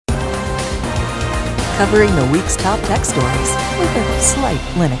covering the week's top tech stories with a slight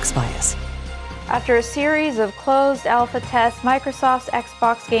Linux bias. After a series of closed alpha tests, Microsoft's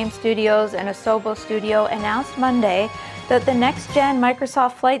Xbox Game Studios and Asobo Studio announced Monday that the next-gen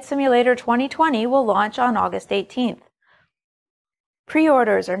Microsoft Flight Simulator 2020 will launch on August 18th.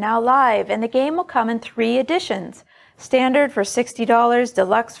 Pre-orders are now live, and the game will come in 3 editions: Standard for $60,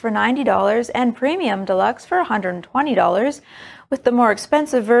 Deluxe for $90, and Premium Deluxe for $120, with the more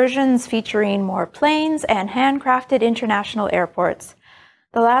expensive versions featuring more planes and handcrafted international airports.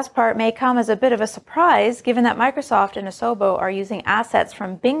 The last part may come as a bit of a surprise, given that Microsoft and Asobo are using assets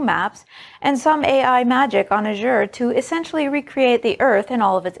from Bing Maps and some AI magic on Azure to essentially recreate the Earth and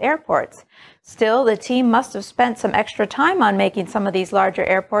all of its airports. Still, the team must have spent some extra time on making some of these larger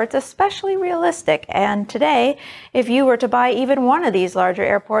airports especially realistic, and today, if you were to buy even one of these larger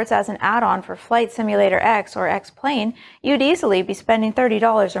airports as an add-on for Flight Simulator X or X-Plane, you'd easily be spending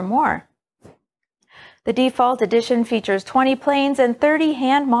 $30 or more. The default edition features 20 planes and 30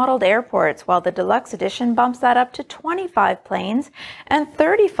 hand-modeled airports, while the Deluxe edition bumps that up to 25 planes and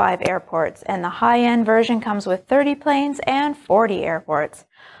 35 airports, and the high-end version comes with 30 planes and 40 airports.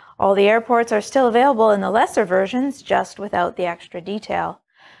 All the airports are still available in the lesser versions, just without the extra detail.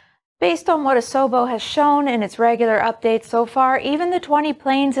 Based on what Asobo has shown in its regular updates so far, even the 20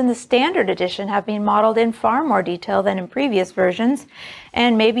 planes in the Standard Edition have been modeled in far more detail than in previous versions,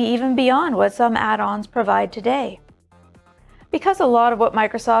 and maybe even beyond what some add-ons provide today. Because a lot of what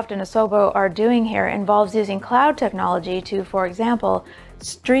Microsoft and Asobo are doing here involves using cloud technology to, for example,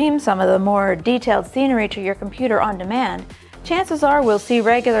 stream some of the more detailed scenery to your computer on demand, chances are we'll see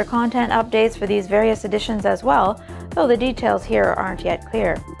regular content updates for these various editions as well, though the details here aren't yet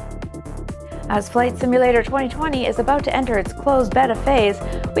clear. As Flight Simulator 2020 is about to enter its closed beta phase,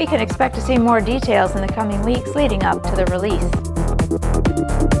 we can expect to see more details in the coming weeks leading up to the release.